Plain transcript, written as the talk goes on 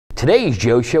Today's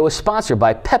Joe Show is sponsored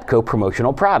by Pepco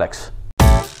Promotional Products.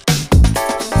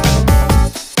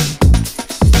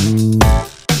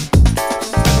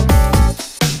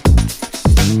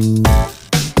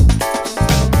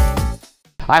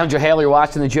 Hi, I'm Joe Haley. You're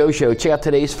watching The Joe Show. Check out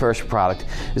today's first product.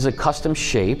 This is a custom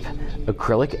shape,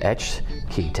 acrylic etched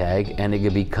key tag, and it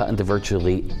can be cut into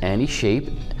virtually any shape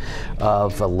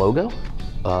of a logo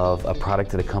of a product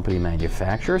that a company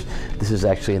manufactures. This is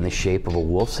actually in the shape of a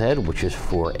wolf's head, which is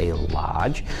for a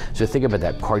lodge. So think about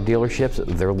that. Car dealerships,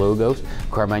 their logos,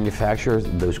 car manufacturers,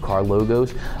 those car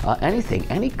logos, anything,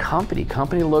 any company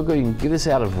logo. You can give this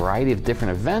out at a variety of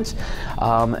different events,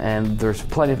 and there's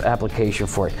plenty of application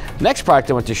for it. Next product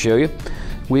I want to show you,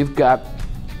 we've got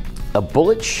a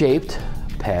bullet-shaped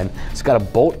pen. It's got a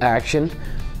bolt action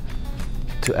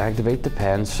to activate the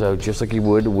pen, so just like you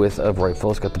would with a rifle,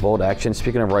 it's got the bolt action.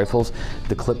 Speaking of rifles,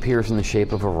 the clip here is in the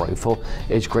shape of a rifle.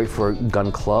 It's great for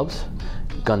gun clubs,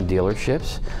 gun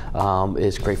dealerships.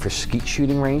 It's great for skeet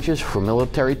shooting ranges, for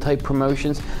military type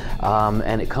promotions,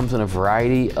 and it comes in a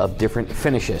variety of different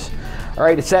finishes. All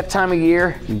right, it's that time of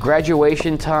year,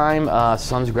 graduation time.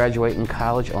 Son's graduating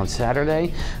college on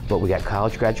Saturday, but we got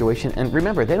college graduation. And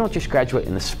remember, they don't just graduate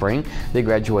in the spring, they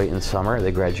graduate in summer,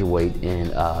 they graduate in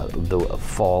the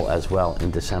fall as well,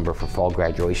 in December for fall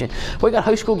graduation. We got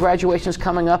high school graduations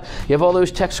coming up. You have all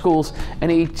those tech schools,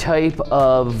 any type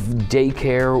of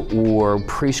daycare or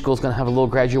preschool is gonna have a little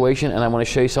graduation, and I wanna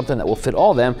show you something that will fit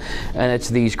all of them, and it's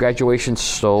these graduation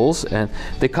stoles, and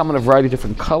they come in a variety of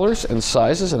different colors and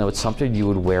sizes. I know it's something you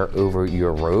would wear over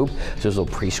your robe. So those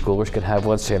little preschoolers could have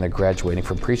one, saying they're graduating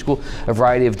from preschool. A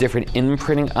variety of different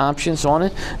imprinting options on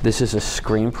it. This is a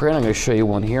screen print. I'm going to show you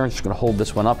one here. I'm just going to hold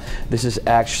this one up. This is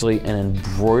actually an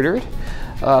embroidered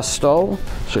stole.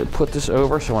 So put this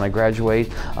over so when I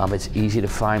graduate, it's easy to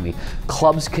find me.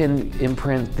 Clubs can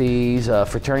imprint these.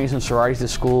 Fraternities and sororities at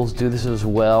schools do this as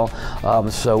well.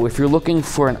 So if you're looking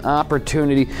for an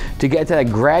opportunity to get to that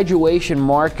graduation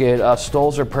market,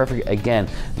 stoles are perfect. Again,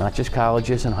 not just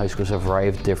colleges and high schools, a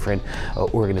variety of different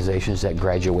organizations that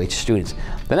graduate students.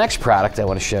 The next product I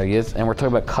want to show you, and we're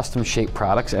talking about custom shaped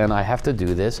products, and I have to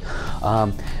do this.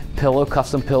 Pillow,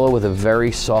 custom pillow with a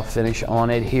very soft finish on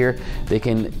it here. They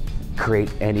can create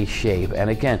any shape. And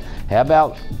again, how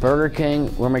about Burger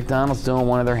King or McDonald's doing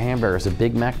one of their hamburgers, a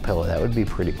Big Mac pillow? That would be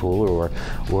pretty cool,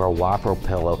 or a Whopper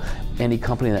pillow. Any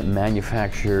company that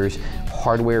manufactures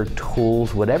hardware,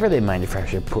 tools, whatever they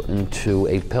manufacture, put into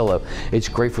a pillow. It's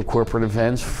great for corporate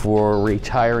events, for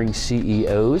retiring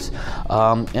CEOs,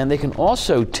 and they can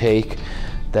also take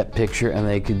that picture and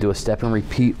they can do a step and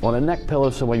repeat on a neck pillow,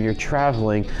 so when you're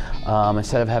traveling,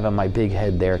 instead of having my big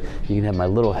head there, you can have my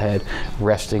little head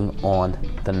resting on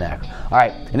the neck. All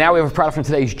right, and now we have a product from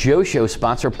today's Joe Show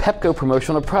sponsor, Pepco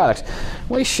Promotional Products.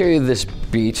 Let me show you this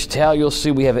beach towel. You'll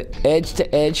see we have an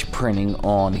edge-to-edge printing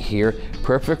on here.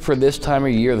 Perfect for this time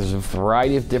of year. There's a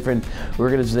variety of different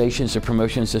organizations or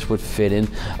promotions this would fit in.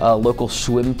 Local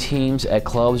swim teams at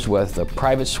clubs, with a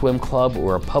private swim club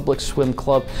or a public swim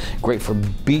club. Great for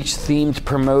beach-themed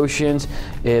promotions.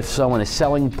 If someone is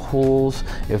selling pools,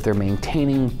 if they're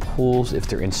maintaining pools, if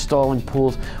they're installing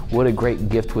pools, what a great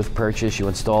gift with purchase. You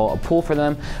install a pool for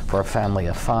them, for a family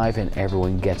of 5, and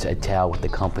everyone gets a towel with the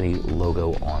company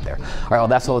logo on there. All right, well,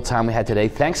 that's all the time we had today.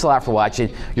 Thanks a lot for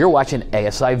watching. You're watching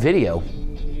ASI Video.